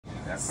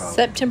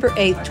September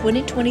 8th,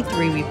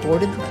 2023, we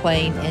boarded the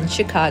plane in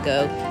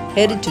Chicago,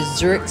 headed to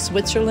Zurich,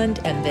 Switzerland,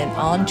 and then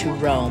on to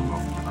Rome.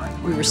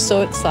 We were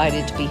so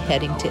excited to be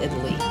heading to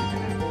Italy.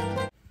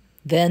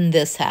 Then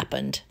this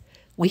happened.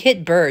 We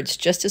hit birds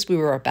just as we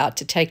were about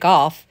to take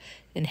off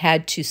and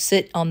had to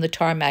sit on the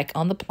tarmac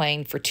on the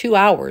plane for 2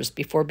 hours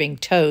before being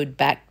towed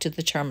back to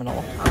the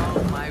terminal.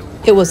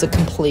 It was a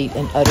complete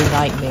and utter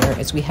nightmare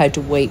as we had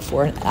to wait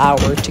for an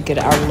hour to get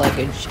our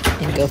luggage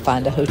and go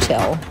find a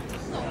hotel.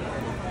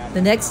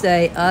 The next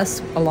day,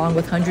 us, along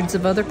with hundreds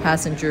of other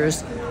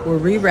passengers, were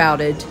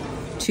rerouted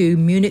to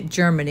Munich,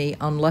 Germany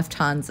on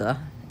Lufthansa,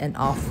 and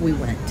off we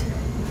went.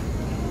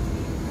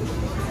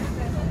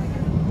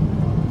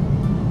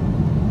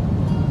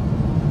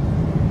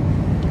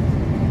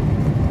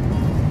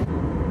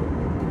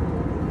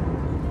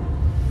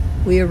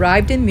 We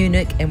arrived in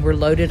Munich and were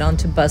loaded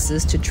onto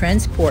buses to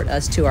transport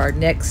us to our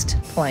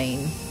next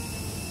plane.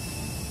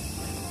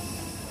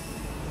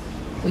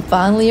 We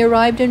finally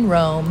arrived in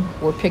Rome,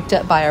 were picked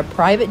up by our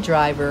private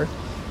driver,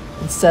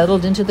 and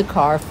settled into the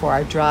car for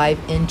our drive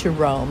into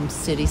Rome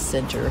city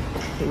center.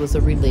 It was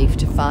a relief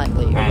to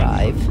finally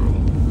arrive.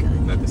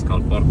 That is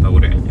called Porta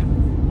Aurelia.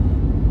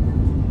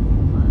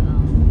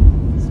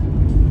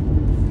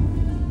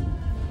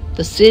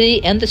 The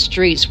city and the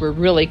streets were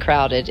really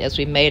crowded as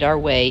we made our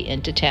way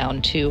into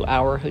town to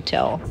our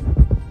hotel.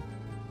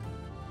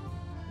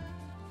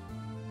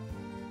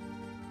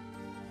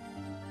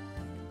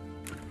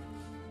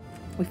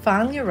 We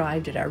finally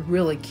arrived at our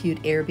really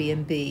cute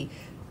Airbnb,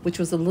 which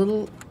was a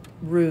little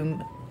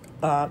room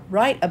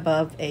right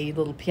above a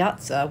little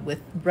piazza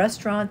with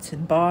restaurants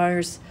and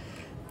bars.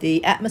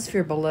 The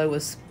atmosphere below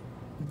was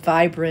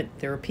vibrant.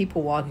 There were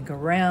people walking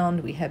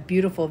around. We had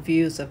beautiful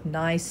views of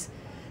nice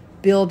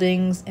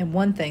buildings, and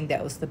one thing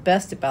that was the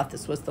best about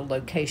this was the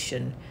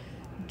location.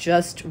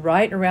 Just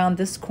right around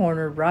this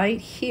corner right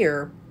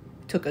here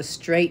took us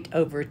straight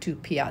over to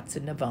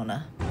Piazza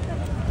Navona.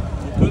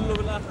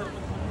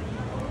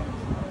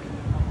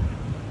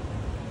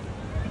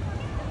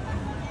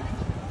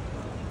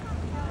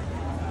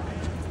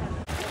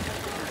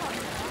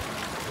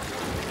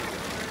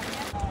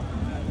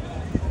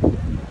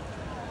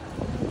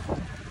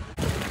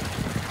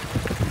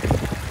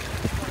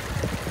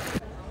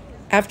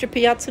 After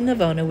Piazza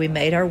Navona, we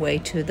made our way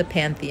to the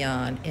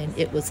Pantheon, and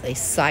it was a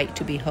sight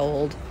to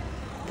behold.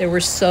 There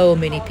were so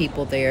many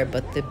people there,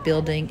 but the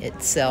building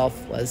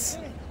itself was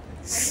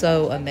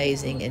so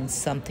amazing and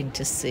something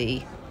to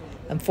see.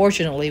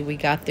 Unfortunately, we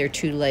got there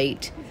too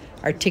late.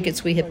 Our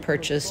tickets we had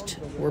purchased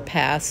were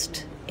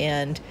passed,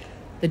 and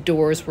the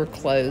doors were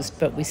closed,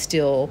 but we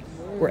still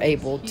were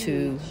able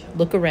to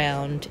look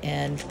around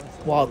and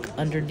walk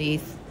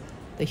underneath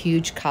the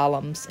huge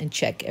columns and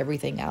check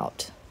everything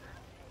out.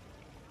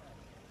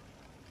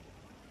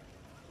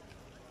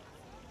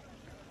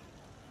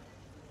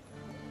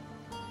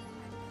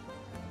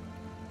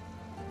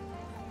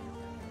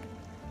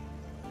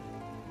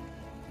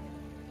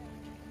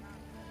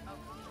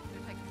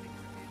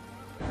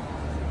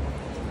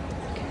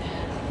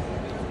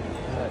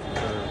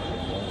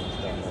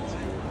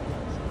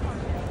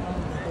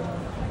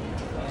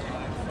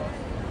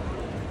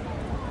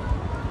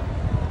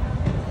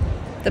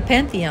 The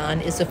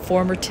Pantheon is a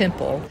former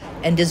temple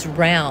and is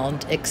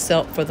round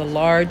except for the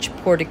large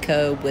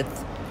portico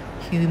with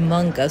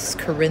humongous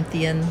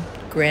Corinthian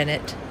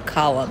granite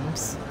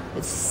columns.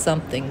 It's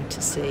something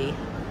to see.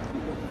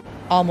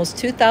 Almost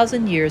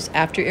 2,000 years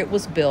after it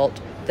was built,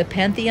 the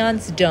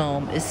Pantheon's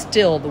dome is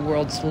still the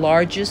world's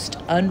largest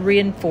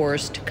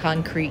unreinforced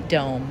concrete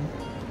dome.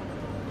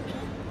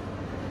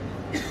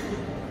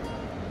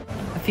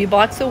 A few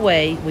blocks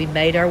away, we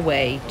made our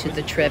way to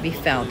the Trevi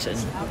Fountain.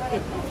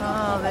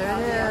 Oh, there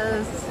it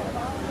is.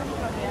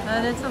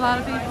 And it's a lot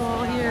of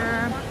people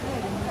here.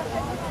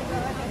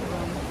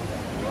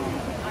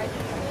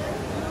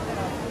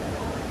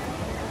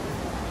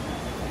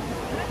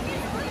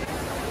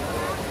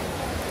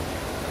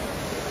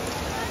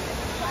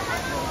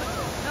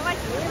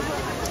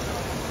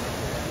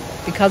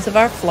 Because of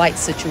our flight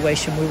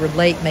situation, we were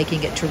late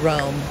making it to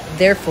Rome.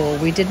 Therefore,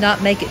 we did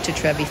not make it to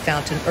Trevi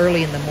Fountain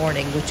early in the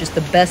morning, which is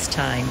the best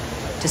time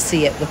to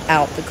see it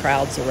without the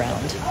crowds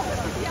around.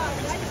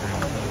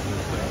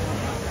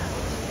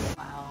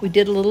 We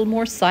did a little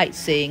more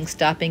sightseeing,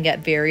 stopping at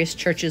various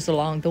churches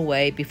along the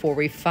way before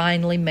we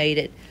finally made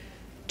it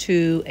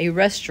to a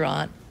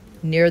restaurant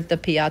near the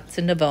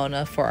Piazza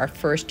Navona for our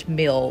first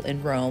meal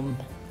in Rome.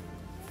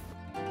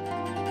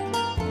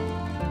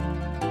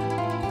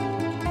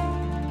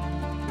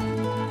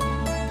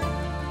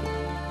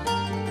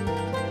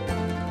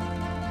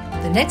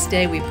 The next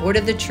day, we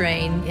boarded the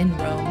train in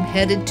Rome,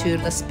 headed to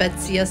La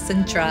Spezia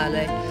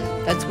Centrale.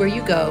 That's where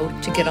you go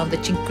to get on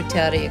the Cinque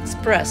Terre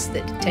Express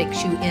that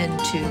takes you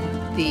into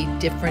the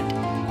different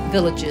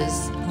villages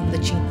on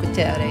the Cinque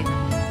Terre.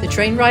 The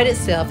train ride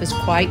itself is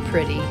quite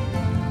pretty,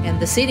 and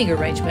the seating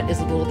arrangement is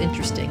a little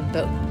interesting,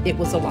 but it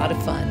was a lot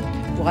of fun.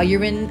 While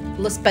you're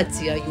in La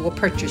Spezia, you will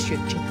purchase your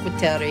Cinque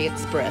Terre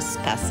Express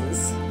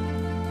passes.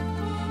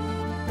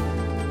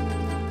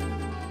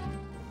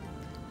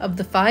 Of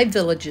the 5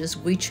 villages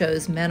we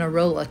chose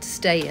Manarola to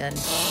stay in,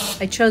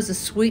 I chose a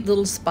sweet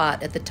little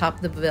spot at the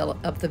top of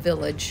the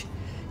village,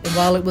 and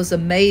while it was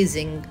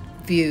amazing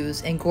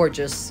views and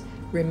gorgeous,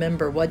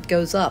 remember what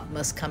goes up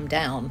must come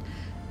down,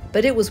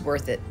 but it was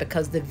worth it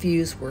because the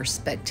views were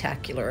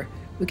spectacular.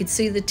 We could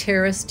see the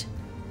terraced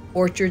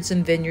orchards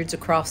and vineyards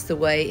across the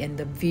way, and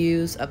the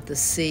views of the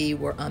sea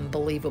were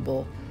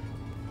unbelievable.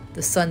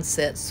 The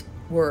sunsets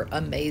were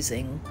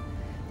amazing.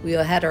 We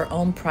had our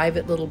own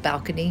private little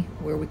balcony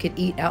where we could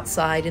eat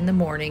outside in the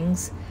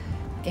mornings,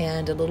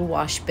 and a little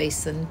wash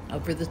basin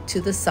over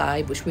to the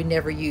side, which we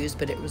never used,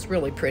 but it was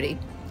really pretty.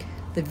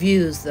 The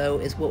views, though,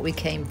 is what we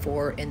came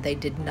for, and they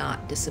did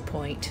not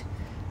disappoint.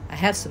 I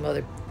have some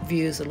other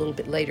views a little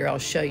bit later I'll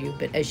show you,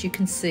 but as you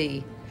can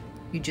see,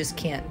 you just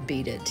can't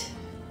beat it.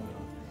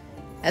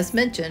 As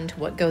mentioned,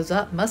 what goes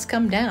up must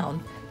come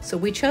down, so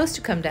we chose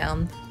to come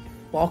down,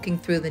 walking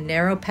through the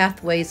narrow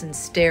pathways and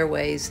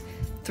stairways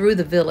through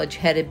the village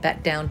headed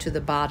back down to the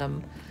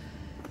bottom.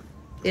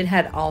 It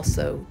had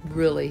also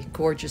really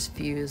gorgeous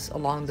views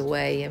along the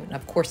way, and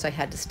of course I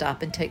had to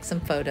stop and take some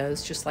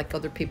photos just like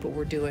other people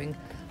were doing.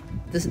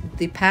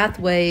 The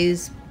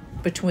pathways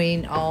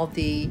between all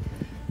the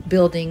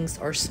buildings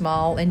are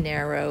small and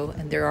narrow,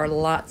 and there are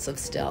lots of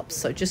steps,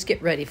 so just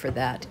get ready for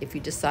that if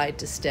you decide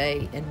to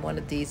stay in one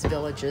of these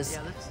villages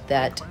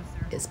that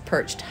is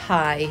perched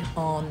high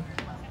on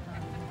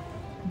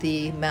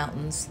the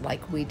mountains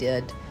like we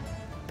did.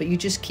 But you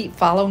just keep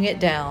following it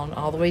down,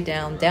 all the way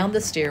down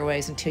the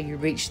stairways until you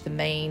reach the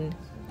main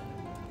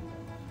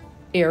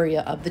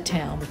area of the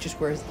town, which is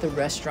where the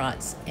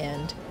restaurants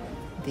and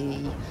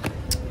the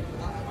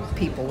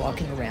people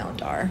walking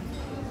around are.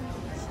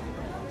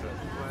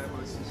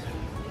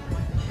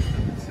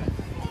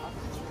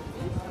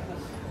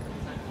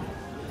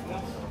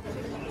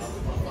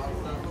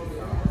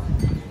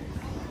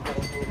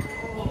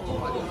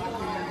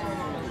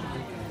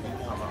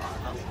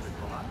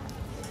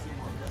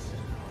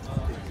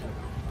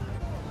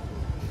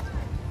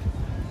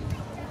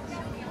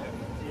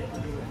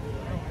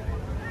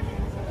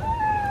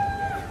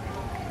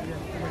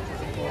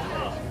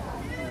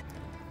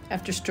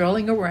 After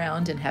strolling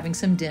around and having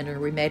some dinner,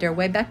 we made our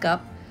way back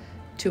up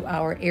to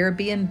our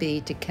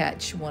Airbnb to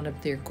catch one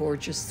of their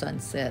gorgeous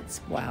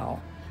sunsets.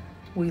 Wow,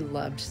 we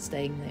loved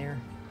staying there.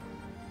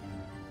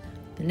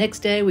 The next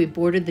day, we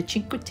boarded the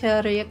Cinque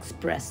Terre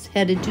Express,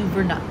 headed to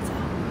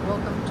Vernazza.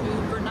 Welcome to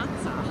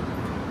Vernazza.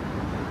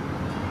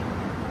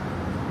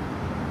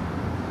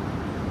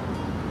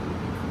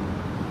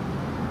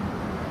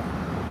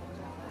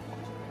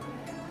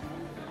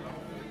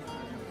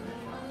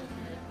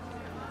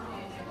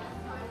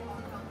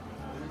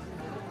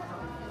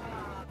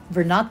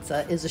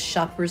 Vernazza is a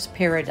shopper's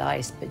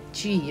paradise, but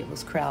gee, it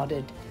was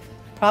crowded.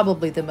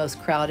 Probably the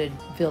most crowded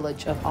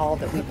village of all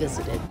that we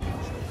visited.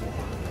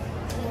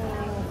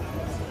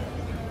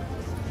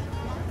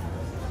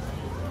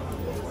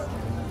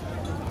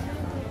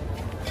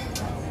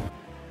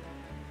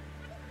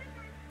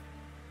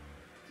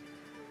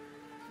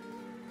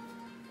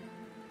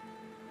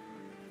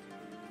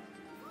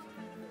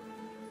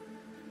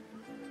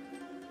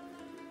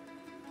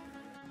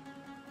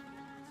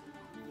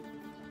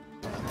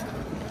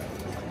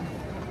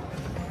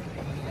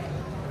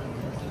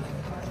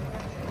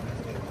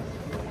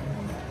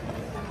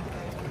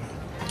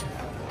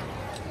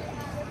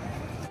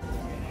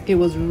 It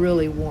was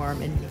really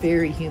warm and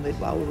very humid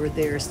while we were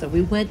there, so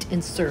we went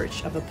in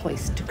search of a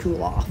place to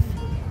cool off.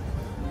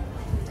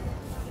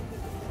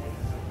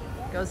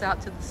 Goes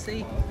out to the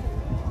sea.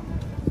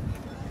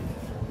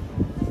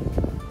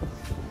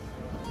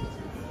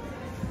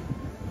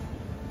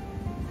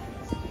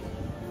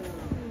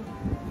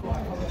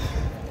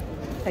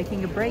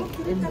 Taking a break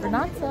in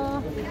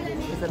Vernazza.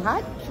 Is it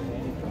hot?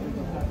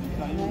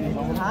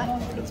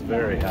 Hot? It's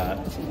very hot,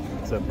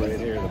 except right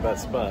here, the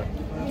best spot.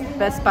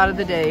 Best spot of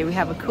the day. We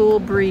have a cool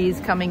breeze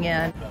coming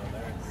in.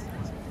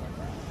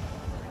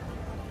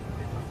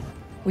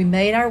 We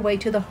made our way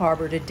to the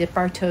harbor to dip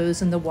our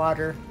toes in the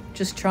water,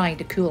 just trying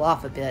to cool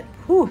off a bit.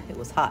 Whew, it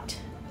was hot.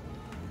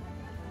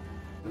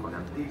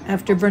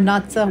 After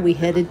Vernazza, we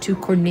headed to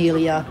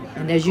Cornelia,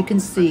 and as you can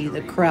see,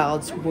 the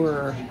crowds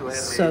were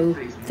so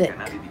thick.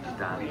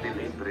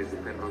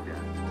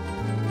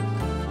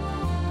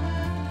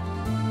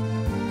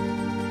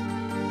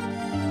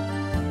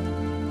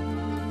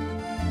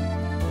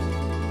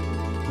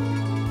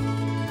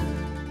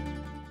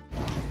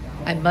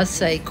 I must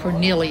say,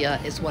 Cornelia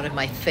is one of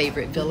my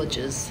favorite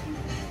villages.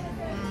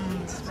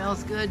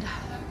 Smells good.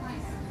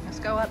 Let's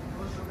go up.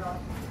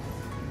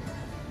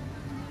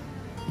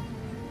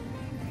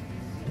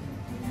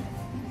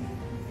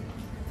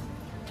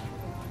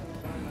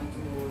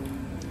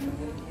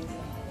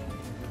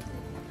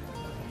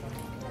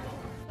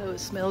 Oh, it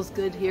smells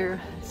good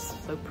here. It's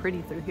so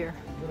pretty through here.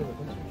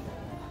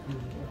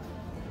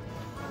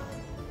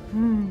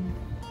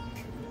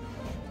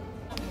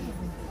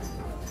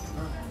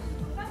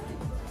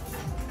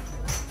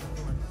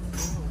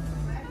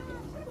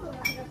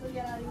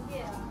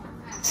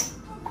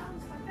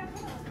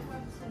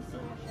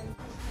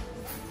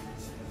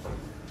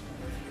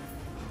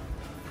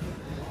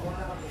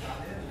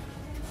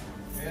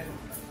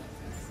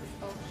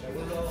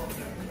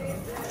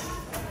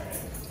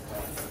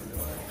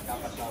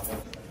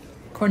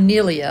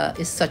 Cornelia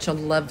is such a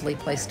lovely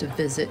place to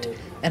visit,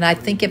 and I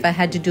think if I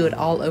had to do it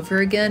all over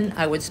again,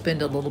 I would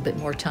spend a little bit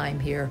more time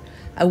here.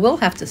 I will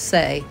have to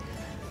say,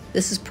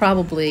 this is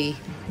probably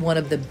one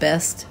of the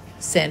best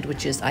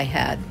sandwiches I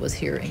had was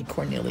here in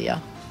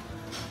Cornelia.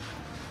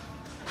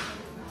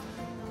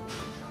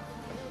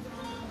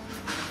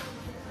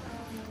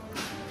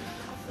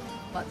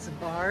 Lots of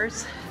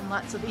bars and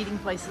lots of eating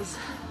places.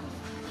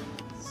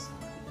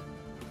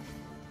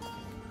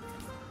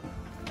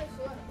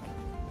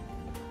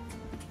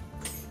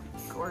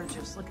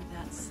 Gorgeous, look at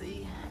that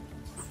sea.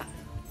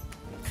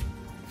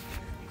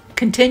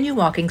 Continue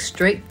walking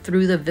straight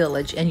through the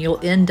village and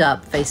you'll end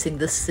up facing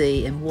the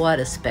sea, and what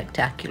a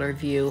spectacular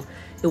view.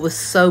 It was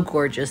so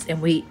gorgeous,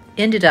 and we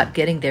ended up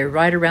getting there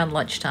right around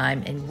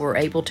lunchtime and were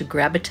able to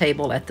grab a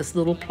table at this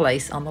little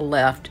place on the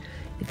left.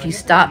 If you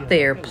stop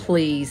there,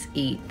 please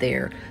eat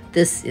there.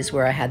 This is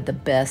where I had the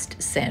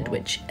best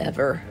sandwich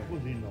ever.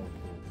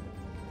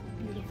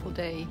 Beautiful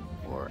day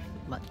for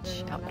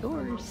lunch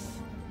outdoors.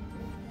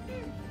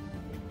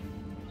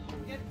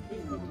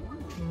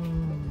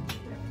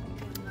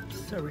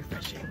 So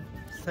refreshing,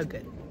 so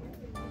good.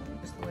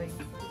 Just the way.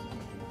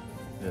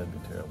 Yeah, it'd be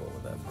terrible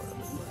with that part of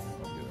it,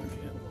 but I'll do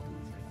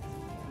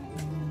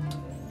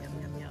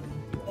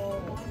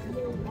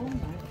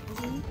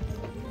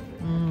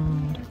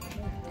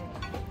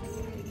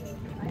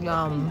Yum, yum,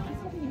 yum.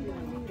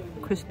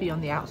 Crispy on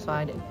the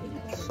outside,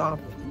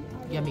 soft,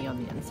 yummy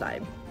on the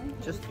inside.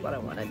 Just what I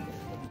wanted.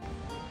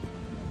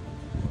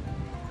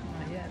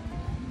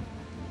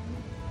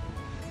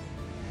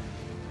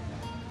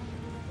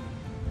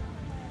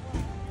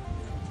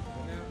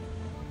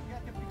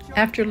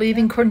 After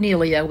leaving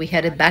Cornelia, we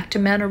headed back to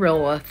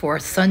Manaroa for a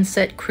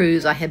sunset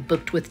cruise I had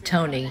booked with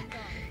Tony.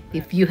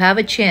 If you have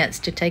a chance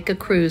to take a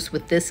cruise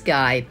with this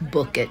guy,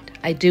 book it.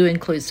 I do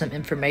include some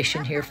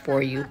information here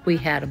for you. We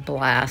had a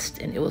blast,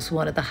 and it was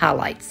one of the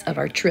highlights of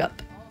our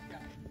trip.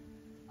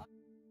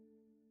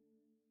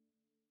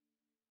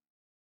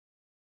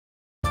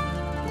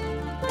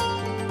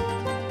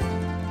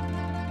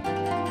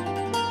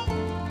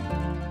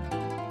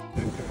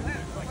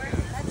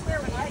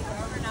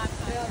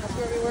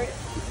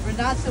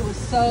 Grazie was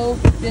so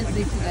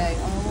busy today.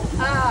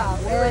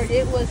 Oh,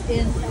 it was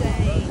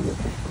insane.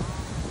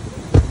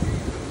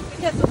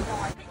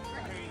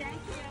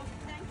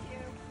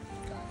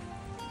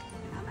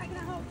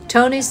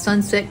 Tony's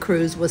sunset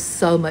cruise was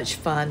so much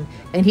fun,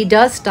 and he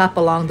does stop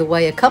along the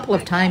way a couple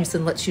of times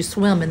and lets you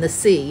swim in the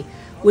sea,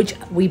 which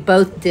we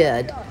both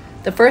did.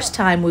 The first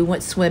time we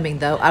went swimming,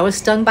 though, I was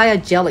stung by a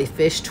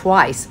jellyfish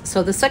twice,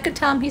 so the second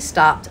time he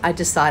stopped, I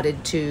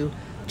decided to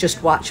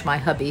just watch my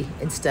hubby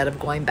instead of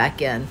going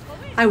back in.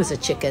 I was a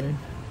chicken.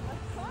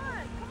 Come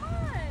on.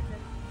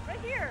 Right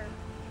here.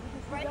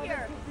 Right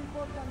here.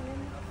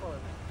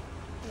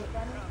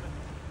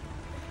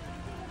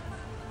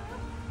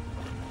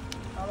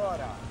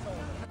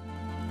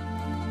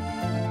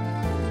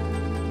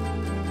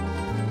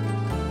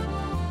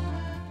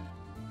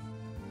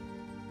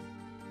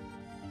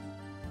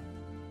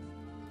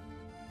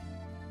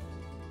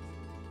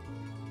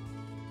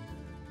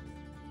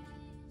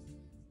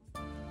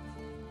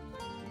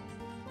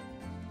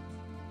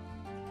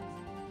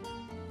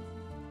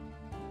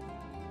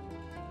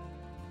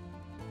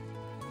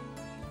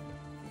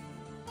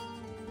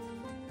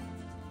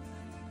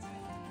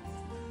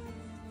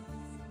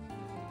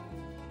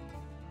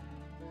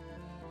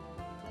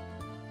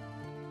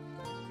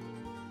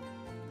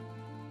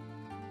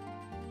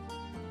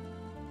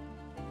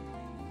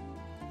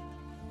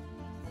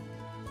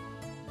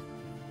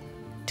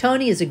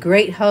 Tony is a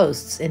great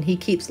host, and he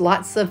keeps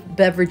lots of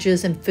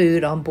beverages and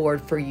food on board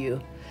for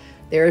you.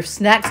 There are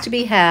snacks to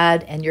be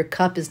had, and your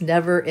cup is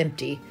never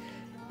empty,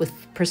 with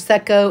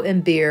Prosecco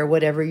and beer,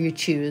 whatever you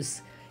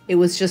choose. It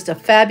was just a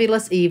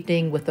fabulous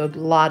evening with a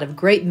lot of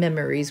great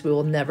memories we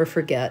will never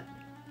forget.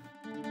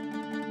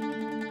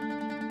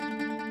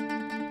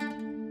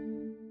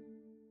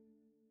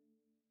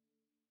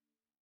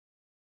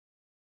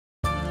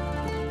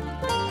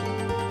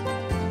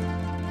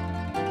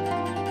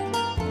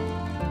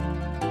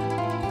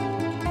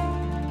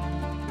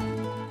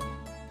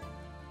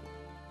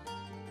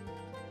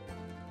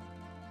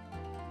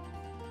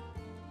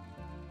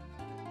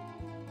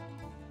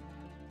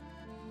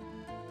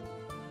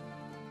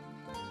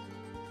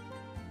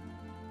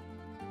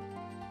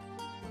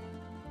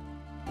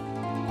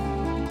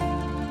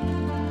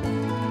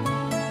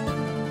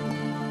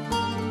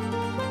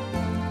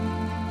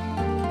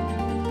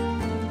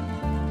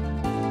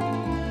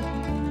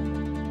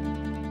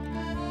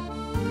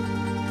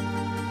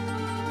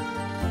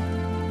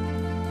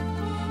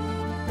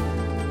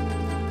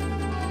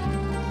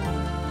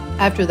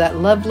 After that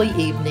lovely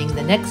evening,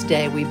 the next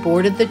day we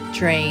boarded the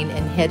train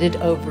and headed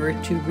over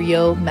to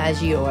Rio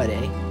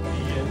Maggiore.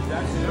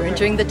 We're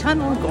entering the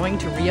tunnel going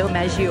to Rio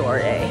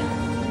Maggiore.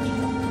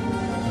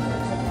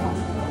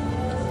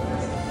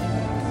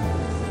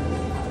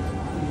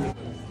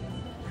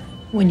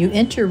 When you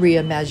enter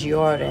Rio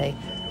Maggiore,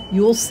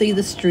 You'll see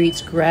the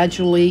streets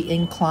gradually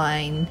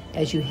incline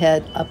as you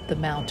head up the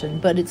mountain,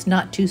 but it's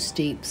not too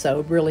steep,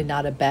 so really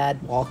not a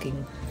bad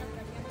walking.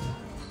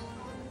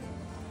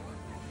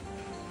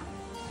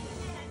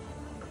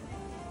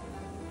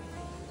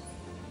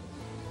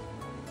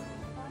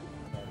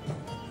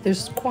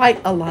 There's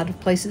quite a lot of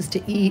places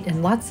to eat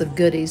and lots of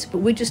goodies, but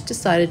we just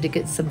decided to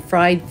get some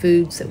fried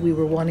foods that we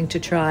were wanting to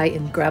try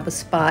and grab a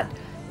spot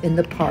in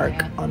the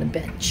park on a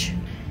bench.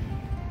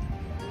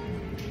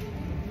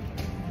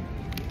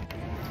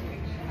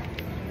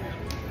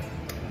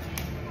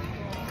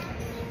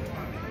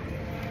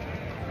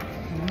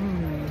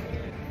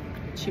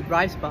 Cheap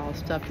rice balls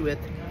stuffed with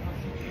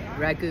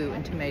ragu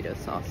and tomato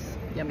sauce.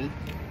 Yummy.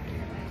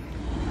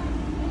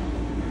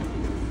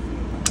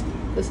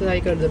 This is how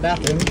you go to the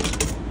bathroom.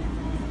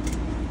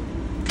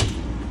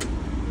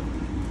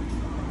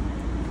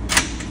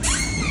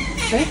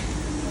 Okay.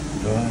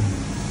 Go on.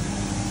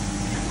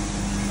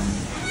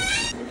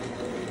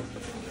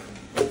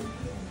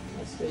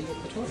 That's where you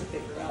get the toilet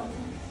paper out.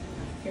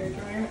 Hair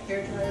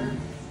dryer,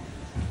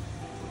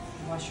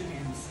 wash your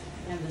hands.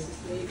 And this is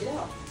the way you get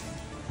out.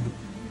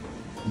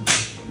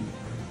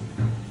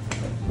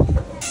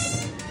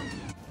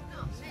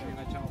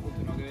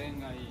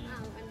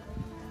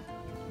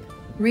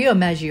 Rio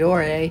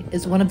Maggiore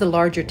is one of the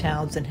larger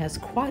towns and has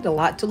quite a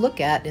lot to look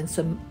at and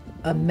some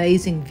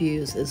amazing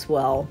views as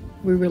well.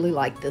 We really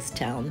like this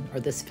town,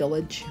 or this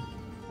village.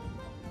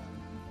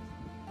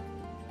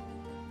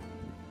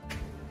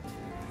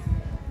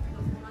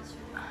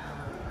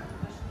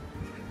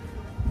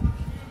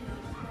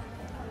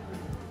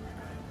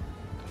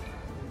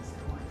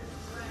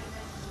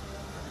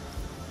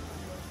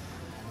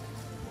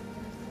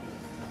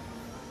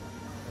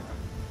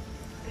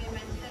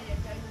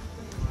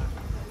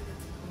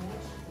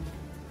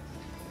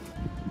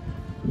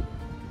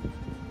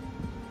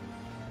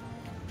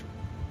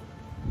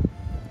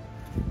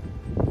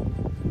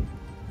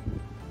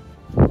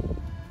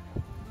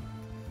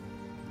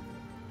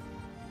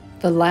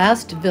 The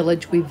last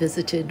village we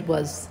visited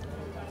was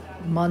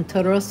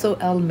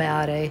Monterosso al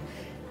Mare,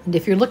 and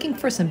if you're looking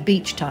for some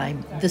beach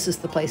time, this is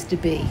the place to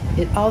be.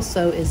 It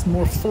also is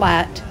more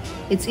flat,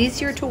 it's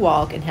easier to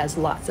walk, and has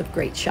lots of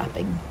great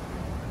shopping.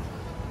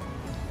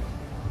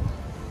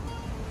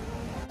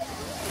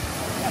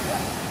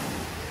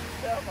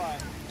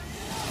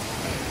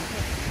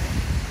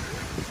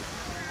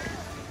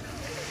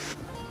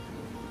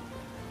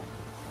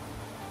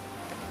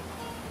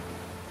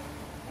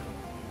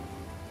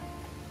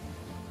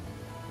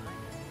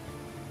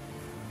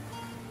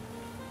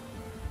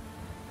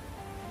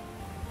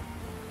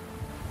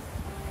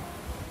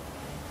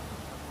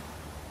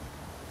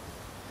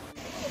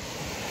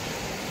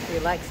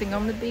 Relaxing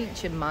on the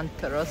beach in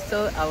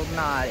Monterosso al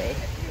Mare.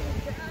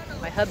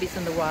 My hubby's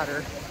in the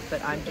water,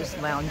 but I'm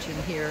just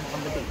lounging here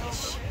on the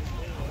beach.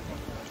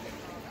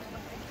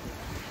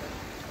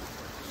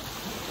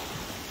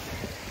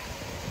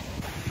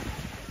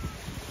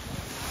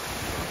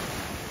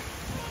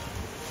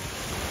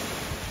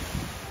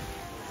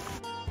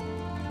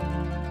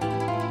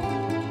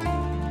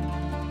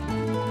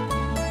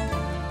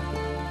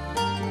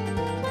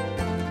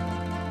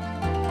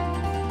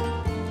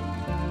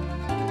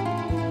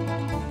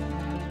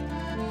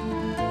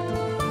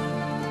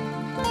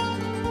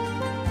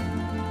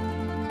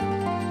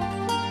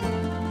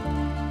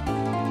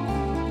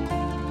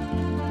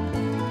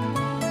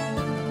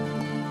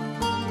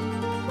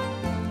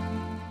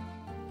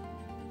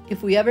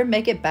 If we ever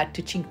make it back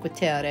to Cinque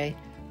Terre,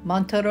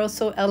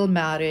 Monterosso al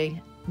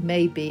Mare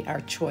may be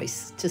our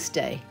choice to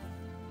stay.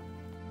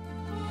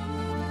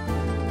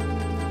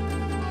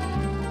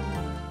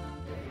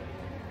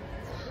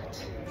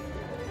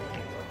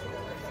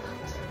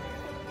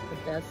 The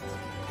best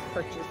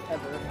purchase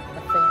ever.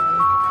 A fan.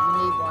 You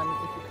need one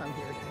if you come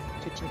here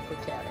to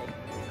Cinque Terre.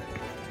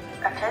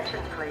 Attention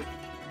please.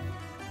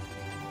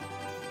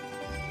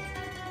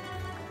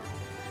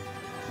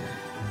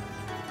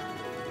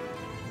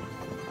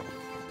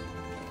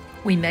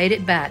 We made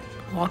it back,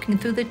 walking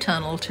through the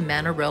tunnel to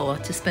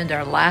Manarola to spend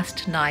our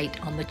last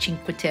night on the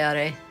Cinque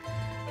Terre.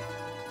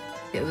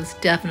 It was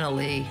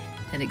definitely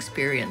an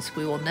experience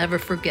we will never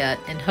forget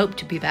and hope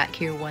to be back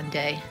here one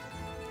day.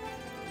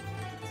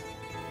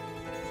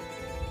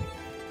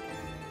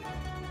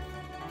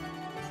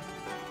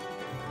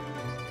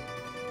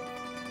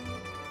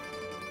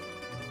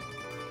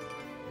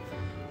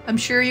 I'm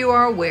sure you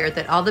are aware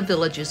that all the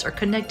villages are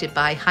connected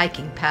by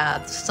hiking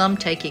paths, some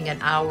taking an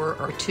hour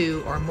or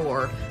two or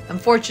more.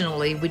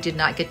 Unfortunately, we did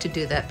not get to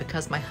do that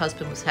because my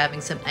husband was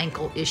having some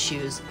ankle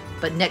issues,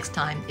 but next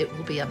time it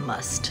will be a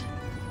must.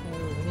 Oh,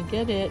 let me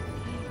get it.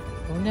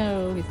 Oh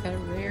no, he's got a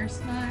rare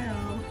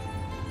smile.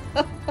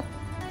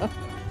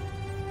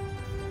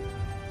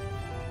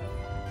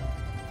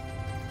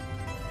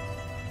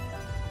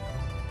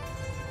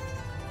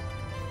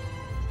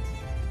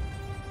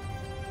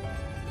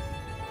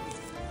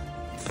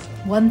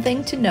 One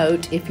thing to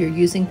note, if you're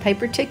using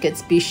paper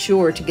tickets, be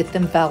sure to get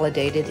them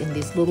validated in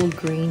these little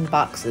green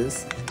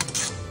boxes.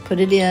 Put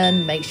it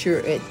in, make sure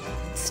it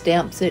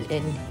stamps it,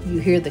 and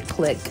you hear the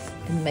click,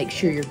 and make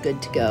sure you're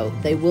good to go.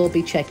 They will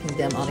be checking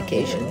them on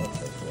occasion.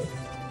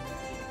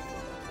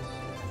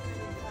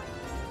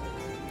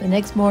 The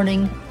next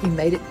morning, we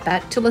made it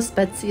back to La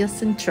Spezia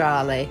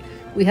Centrale.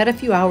 We had a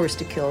few hours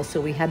to kill,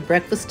 so we had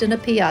breakfast in a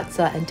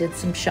piazza and did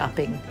some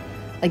shopping.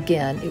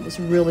 Again, it was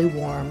really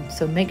warm,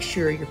 so make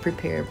sure you're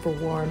prepared for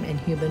warm and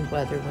humid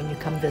weather when you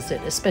come visit,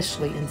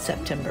 especially in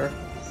September.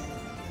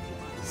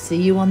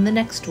 See you on the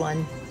next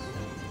one.